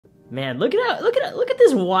Man, look at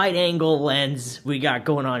this wide angle lens we got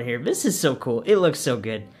going on here. This is so cool. It looks so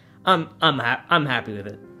good. I'm happy with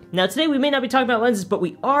it. Now today we may not be talking about lenses, but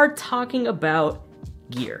we are talking about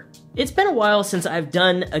gear. It's been a while since I've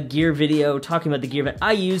done a gear video talking about the gear that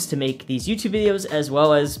I use to make these YouTube videos as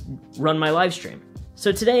well as run my live stream.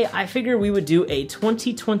 So today I figured we would do a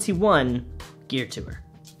 2021 gear tour.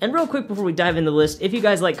 And real quick before we dive into the list, if you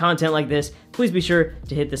guys like content like this, please be sure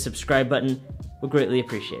to hit the subscribe button. We'll greatly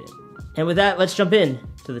appreciate it. And with that, let's jump in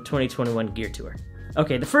to the 2021 gear tour.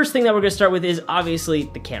 Okay, the first thing that we're gonna start with is obviously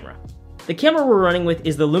the camera. The camera we're running with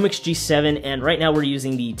is the Lumix G7, and right now we're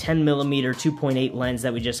using the 10mm 2.8 lens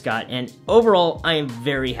that we just got, and overall, I am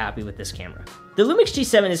very happy with this camera. The Lumix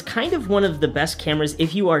G7 is kind of one of the best cameras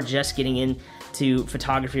if you are just getting into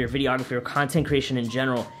photography or videography or content creation in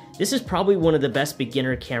general. This is probably one of the best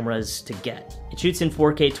beginner cameras to get. It shoots in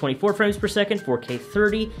 4K 24 frames per second, 4K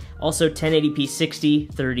 30, also 1080p 60,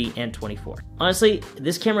 30, and 24. Honestly,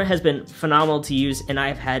 this camera has been phenomenal to use and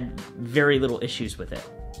I've had very little issues with it.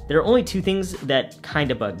 There are only two things that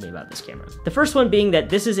kind of bug me about this camera. The first one being that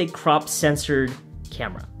this is a crop censored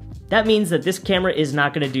camera. That means that this camera is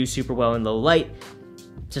not going to do super well in low light,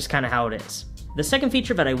 just kind of how it is. The second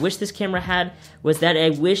feature that I wish this camera had was that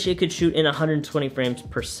I wish it could shoot in 120 frames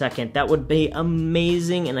per second. That would be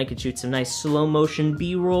amazing, and I could shoot some nice slow motion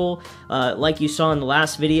B-roll like you saw in the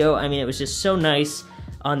last video. I mean, it was just so nice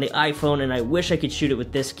on the iPhone, and I wish I could shoot it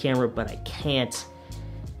with this camera, but I can't.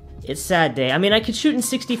 It's a sad day. I mean, I could shoot in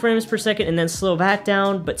 60 frames per second and then slow that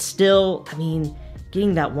down, but still, I mean,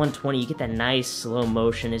 getting that 120, you get that nice slow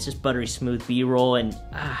motion. It's just buttery smooth B-roll, and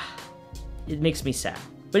it makes me sad.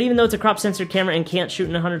 But even though it's a crop censored camera and can't shoot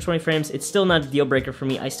in 120 frames, it's still not a deal breaker for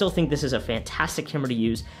me. I still think this is a fantastic camera to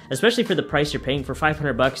use, especially for the price you're paying for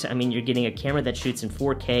 500 bucks. I mean, you're getting a camera that shoots in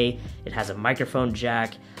 4K. It has a microphone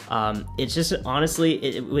jack. It's just,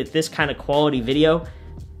 honestly, with this kind of quality video,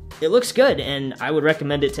 it looks good, and I would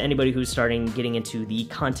recommend it to anybody who's getting into the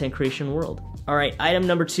content creation world. All right, item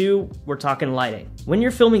number 2, we're talking lighting. When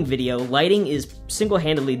you're filming video, lighting is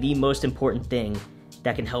single-handedly the most important thing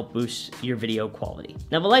that can help boost your video quality.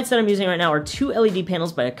 Now, the lights that I'm using right now are 2 LED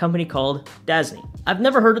panels by a company called Dasny. I've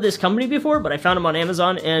never heard of this company before, but I found them on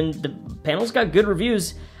Amazon, and the panels got good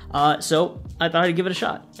reviews, so I thought I'd give it a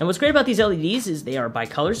shot. And what's great about these LEDs is they are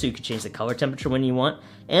bicolor, so you can change the color temperature when you want,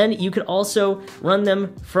 and you could also run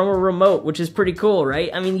them from a remote, which is pretty cool, right?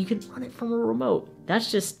 I mean, you can run it from a remote. That's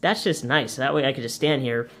just nice. That way I could just stand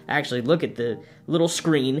here, actually look at the little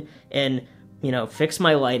screen, and, you know, fix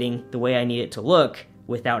my lighting the way I need it to look,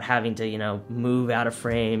 without having to, you know, move out of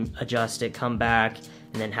frame, adjust it, come back,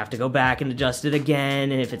 and then have to go back and adjust it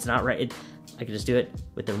again, and if it's not right, I can just do it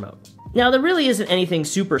with the remote. Now, there really isn't anything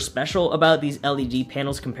super special about these LED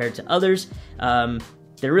panels compared to others.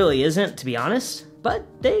 There really isn't, to be honest, but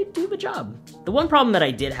they do the job. The one problem that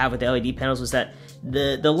I did have with the LED panels was that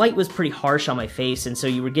the light was pretty harsh on my face, and so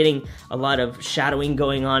you were getting a lot of shadowing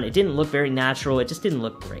going on. It didn't look very natural, it just didn't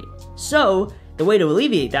look great. So, the way to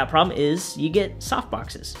alleviate that problem is you get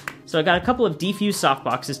softboxes. So I got a couple of defused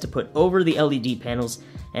softboxes to put over the LED panels,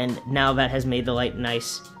 and now that has made the light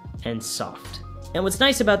nice and soft. And what's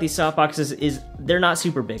nice about these softboxes is they're not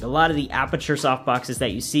super big. A lot of the aperture softboxes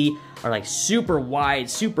that you see are like super wide,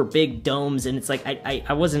 super big domes, and it's like I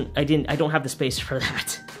don't have the space for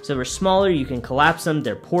that. So they're smaller, you can collapse them,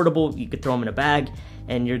 they're portable, you could throw them in a bag,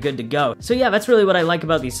 and you're good to go. So yeah, that's really what I like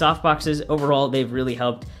about these softboxes. Overall, they've really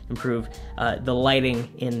helped improve the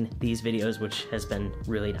lighting in these videos, which has been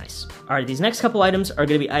really nice. All right, these next couple items are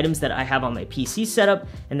gonna be items that I have on my PC setup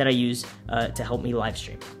and that I use to help me live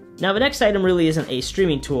stream. Now, the next item really isn't a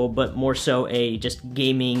streaming tool, but more so a just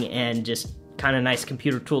gaming and just kind of nice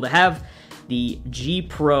computer tool to have, the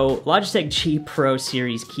Logitech G Pro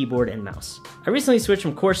series keyboard and mouse. I recently switched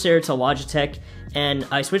from Corsair to Logitech, and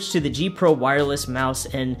I switched to the G Pro wireless mouse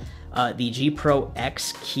and the G Pro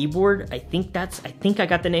X keyboard. I think I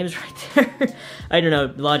got the names right there. I don't know,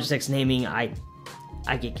 Logitech's naming, I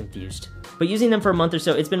get confused. But using them for a month or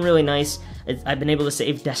so, it's been really nice. I've been able to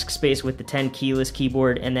save desk space with the 10 keyless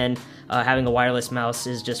keyboard, and then having a wireless mouse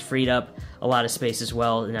has just freed up a lot of space as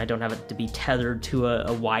well, and I don't have it to be tethered to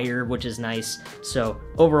a wire, which is nice. So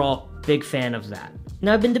overall, big fan of that.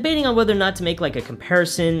 Now, I've been debating on whether or not to make like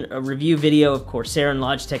a review video of Corsair and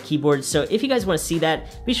Logitech keyboards, so if you guys want to see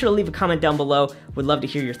that, be sure to leave a comment down below. Would love to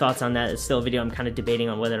hear your thoughts on that. It's still a video I'm kind of debating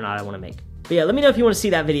on whether or not I want to make. But yeah, let me know if you want to see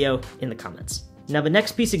that video in the comments. Now, the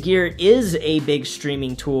next piece of gear is a big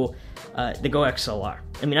streaming tool, the GoXLR.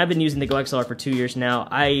 I mean, I've been using the GoXLR for 2 years now.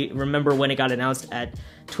 I remember when it got announced at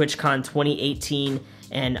TwitchCon 2018,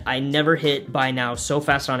 and I never hit buy now so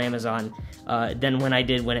fast on Amazon. than when I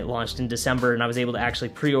did when it launched in December, and I was able to actually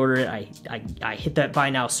pre-order it. I hit that buy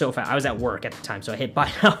now so fast. I was at work at the time, so I hit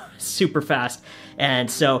buy now super fast. And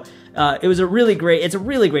so it's a really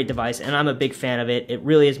great device, and I'm a big fan of it. It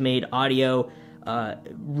really has made audio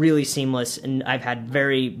really seamless, and I've had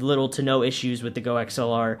very little to no issues with the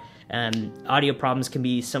GoXLR. Audio problems can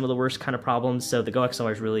be some of the worst kind of problems, so the GoXLR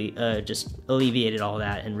has really just alleviated all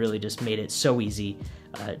that and really just made it so easy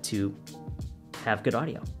to have good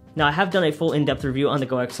audio. Now, I have done a full in-depth review on the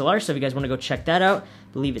GoXLR, so if you guys want to go check that out,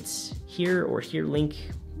 I believe it's here or here, link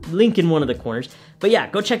in one of the corners. But yeah,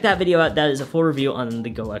 go check that video out. That is a full review on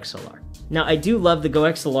the GoXLR. Now, I do love the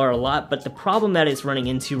GoXLR a lot, but the problem that it's running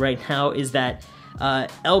into right now is that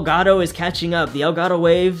Elgato is catching up. The Elgato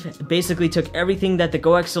Wave basically took everything that the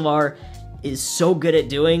GoXLR is so good at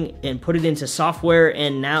doing and put it into software,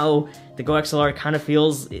 and now the GoXLR kind of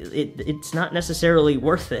feels it's not necessarily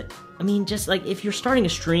worth it. I mean, just like if you're starting a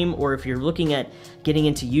stream or if you're looking at getting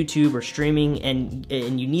into YouTube or streaming and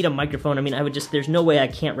you need a microphone, I mean, there's no way I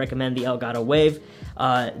can't recommend the Elgato Wave.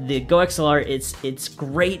 The GoXLR, it's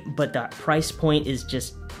great, but that price point is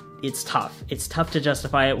just, it's tough. It's tough to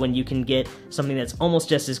justify it when you can get something that's almost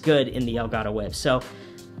just as good in the Elgato Wave. So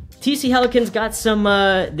TC Helicon's got some,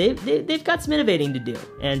 they've got some innovating to do,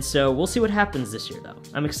 and so we'll see what happens this year, though.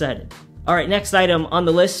 I'm excited. All right, next item on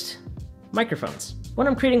the list, microphones. When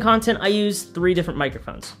I'm creating content, I use 3 different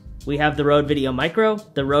microphones. We have the Rode Video Micro,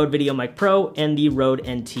 the Rode Video Mic Pro, and the Rode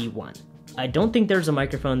NT1. I don't think there's a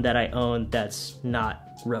microphone that I own that's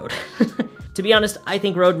not Rode. To be honest, I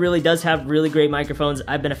think Rode really does have really great microphones.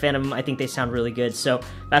 I've been a fan of them. I think they sound really good, so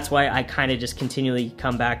that's why I kind of just continually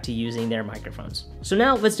come back to using their microphones. So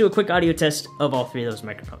now let's do a quick audio test of all 3 of those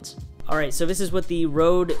microphones. All right, so this is what the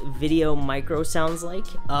Rode Video Micro sounds like.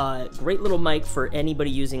 Great little mic for anybody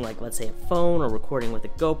using, like, let's say a phone or recording with a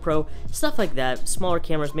GoPro, stuff like that. Smaller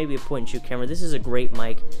cameras, maybe a point-and-shoot camera. This is a great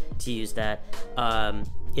mic to use that.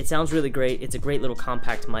 It sounds really great. It's a great little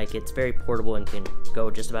compact mic. It's very portable and can go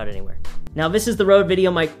just about anywhere. Now, this is the Rode Video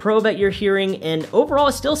Mic Pro that you're hearing, and overall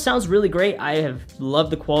it still sounds really great. I have loved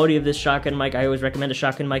the quality of this shotgun mic. I always recommend a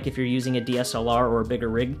shotgun mic if you're using a DSLR or a bigger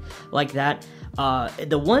rig like that.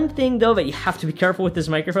 The one thing, though, that you have to be careful with this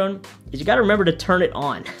microphone is you got to remember to turn it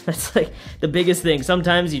on. That's like the biggest thing.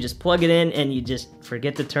 Sometimes you just plug it in and you just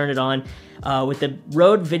forget to turn it on. With the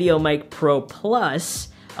Rode Video Mic Pro Plus,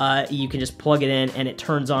 you can just plug it in and it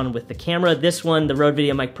turns on with the camera. This one, the Rode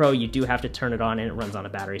Video Mic Pro, you do have to turn it on and it runs on a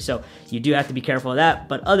battery. So you do have to be careful of that.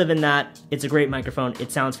 But other than that, it's a great microphone. It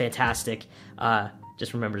sounds fantastic.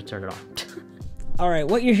 Just remember to turn it on. All right,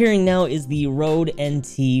 what you're hearing now is the Rode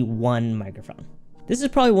NT1 microphone. This is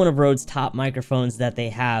probably one of Rode's top microphones that they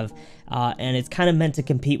have, and it's kind of meant to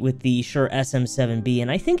compete with the Shure SM7B,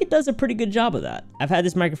 and I think it does a pretty good job of that. I've had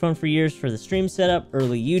this microphone for years for the stream setup,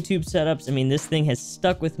 early YouTube setups. I mean, this thing has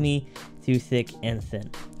stuck with me through thick and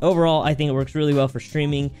thin. Overall, I think it works really well for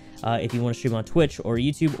streaming, if you want to stream on Twitch or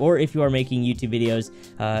YouTube, or if you are making YouTube videos,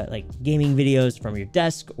 like gaming videos from your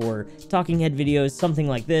desk or talking head videos, something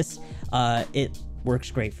like this. It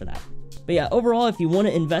works great for that. But yeah, overall, if you want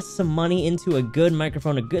to invest some money into a good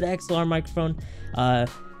microphone, a good XLR microphone,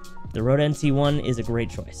 the Rode NT1 is a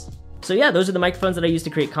great choice. So yeah, those are the microphones that I use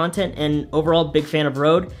to create content, and overall, big fan of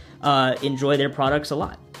Rode. Enjoy their products a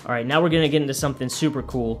lot. All right, now we're going to get into something super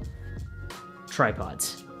cool,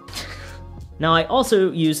 tripods. Now, I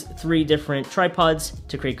also use 3 different tripods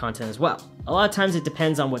to create content as well. A lot of times it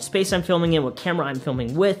depends on what space I'm filming in, what camera I'm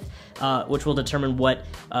filming with, which will determine what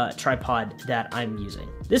tripod that I'm using.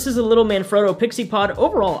 This is a little Manfrotto Pixie Pod.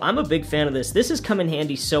 Overall, I'm a big fan of this. This has come in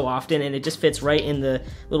handy so often, and it just fits right in the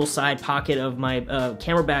little side pocket of my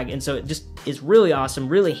camera bag, and so it just is really awesome,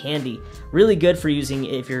 really handy, really good for using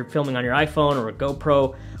if you're filming on your iPhone or a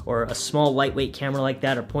GoPro or a small lightweight camera like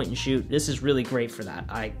that, or point and shoot. This is really great for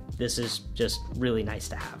that. This is just really nice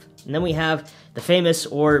to have. And then we have the famous,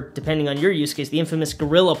 or depending on your use case, the infamous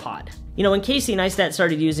GorillaPod. You know, when Casey Neistat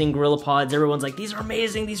started using GorillaPods, everyone's like, these are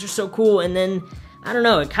amazing, these are so cool, and then, I don't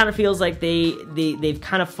know, it kind of feels like they've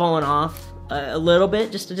kind of fallen off a little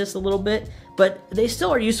bit, just a little bit, but they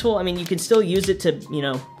still are useful. I mean, you can still use it to, you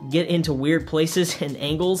know, get into weird places and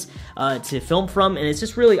angles to film from, and it's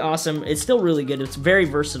just really awesome. It's still really good. It's very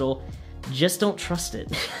versatile. Just don't trust it.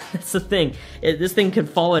 That's the thing. This thing could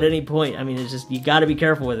fall at any point. I mean, it's just, you gotta be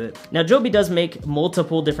careful with it. Now, Joby does make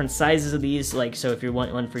multiple different sizes of these, like, so if you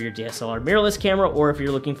want one for your DSLR mirrorless camera, or if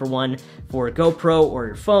you're looking for one for a GoPro or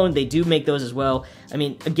your phone, they do make those as well. I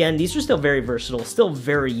mean, again, these are still very versatile, still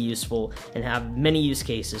very useful, and have many use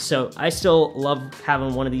cases. So I still love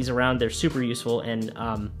having one of these around. They're super useful, and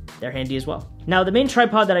they're handy as well. Now, the main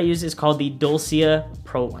tripod that I use is called the Dulcia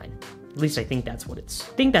Pro Line. At least I think that's what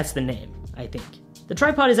that's the name. I think. The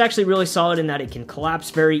tripod is actually really solid in that it can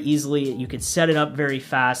collapse very easily. You can set it up very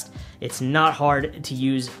fast. It's not hard to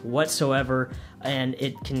use whatsoever, and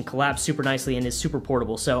it can collapse super nicely and is super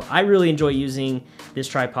portable. So I really enjoy using this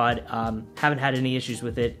tripod. Haven't had any issues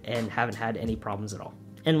with it and haven't had any problems at all.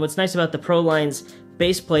 And what's nice about the Pro Line's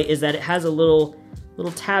base plate is that it has a little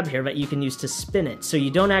tab here that you can use to spin it. So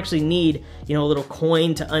you don't actually need, a little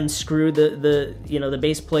coin to unscrew the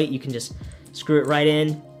base plate. You can just screw it right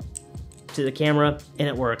in to the camera and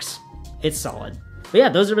it works. It's solid. But yeah,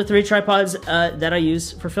 those are the 3 tripods that I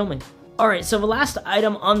use for filming. Alright, so the last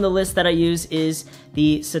item on the list that I use is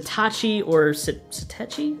the Satechi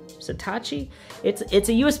Satechi? It's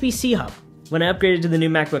a USB-C hub. When I upgraded to the new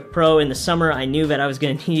MacBook Pro in the summer, I knew that I was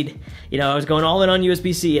going to need, I was going all in on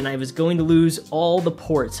USB-C and I was going to lose all the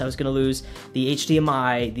ports. I was going to lose the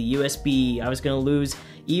HDMI, the USB, I was going to lose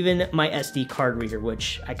even my SD card reader,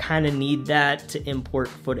 which I kind of need that to import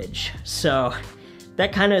footage. So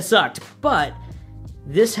that kind of sucked, but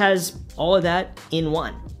this has all of that in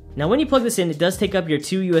one. Now when you plug this in, it does take up your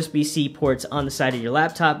 2 USB-C ports on the side of your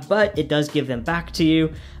laptop, but it does give them back to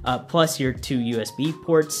you, plus your 2 USB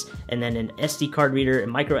ports, and then an SD card reader, a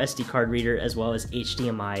micro SD card reader, as well as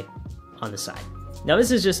HDMI on the side. Now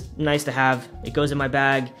this is just nice to have. It goes in my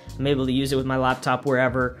bag. I'm able to use it with my laptop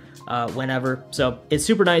wherever, whenever. So it's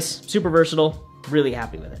super nice, super versatile, really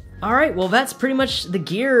happy with it. All right, well that's pretty much the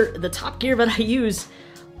gear, the top gear that I use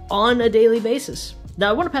on a daily basis. Now,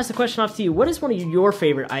 I want to pass the question off to you. What is one of your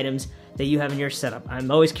favorite items that you have in your setup? I'm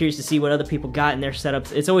always curious to see what other people got in their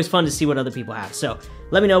setups. It's always fun to see what other people have. So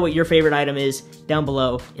let me know what your favorite item is down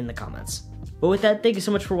below in the comments. But with that, thank you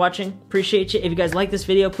so much for watching. Appreciate you. If you guys like this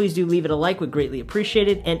video, please do leave it a like. We'd greatly appreciate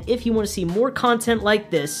it. And if you want to see more content like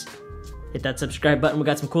this, hit that subscribe button. We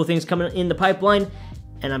got some cool things coming in the pipeline,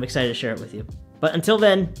 and I'm excited to share it with you. But until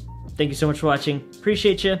then, thank you so much for watching.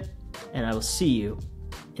 Appreciate you, and I will see you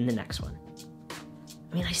in the next one.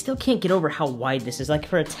 I mean, I still can't get over how wide this is. Like,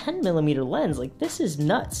 for a 10mm lens, like, this is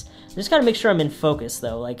nuts. I just gotta make sure I'm in focus,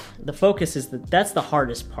 though. Like, the focus is that's the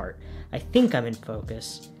hardest part. I think I'm in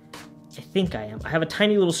focus. I think I am. I have a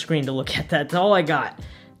tiny little screen to look at. That's all I got.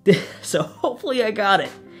 So hopefully I got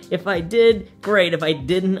it. If I did, great. If I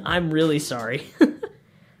didn't, I'm really sorry.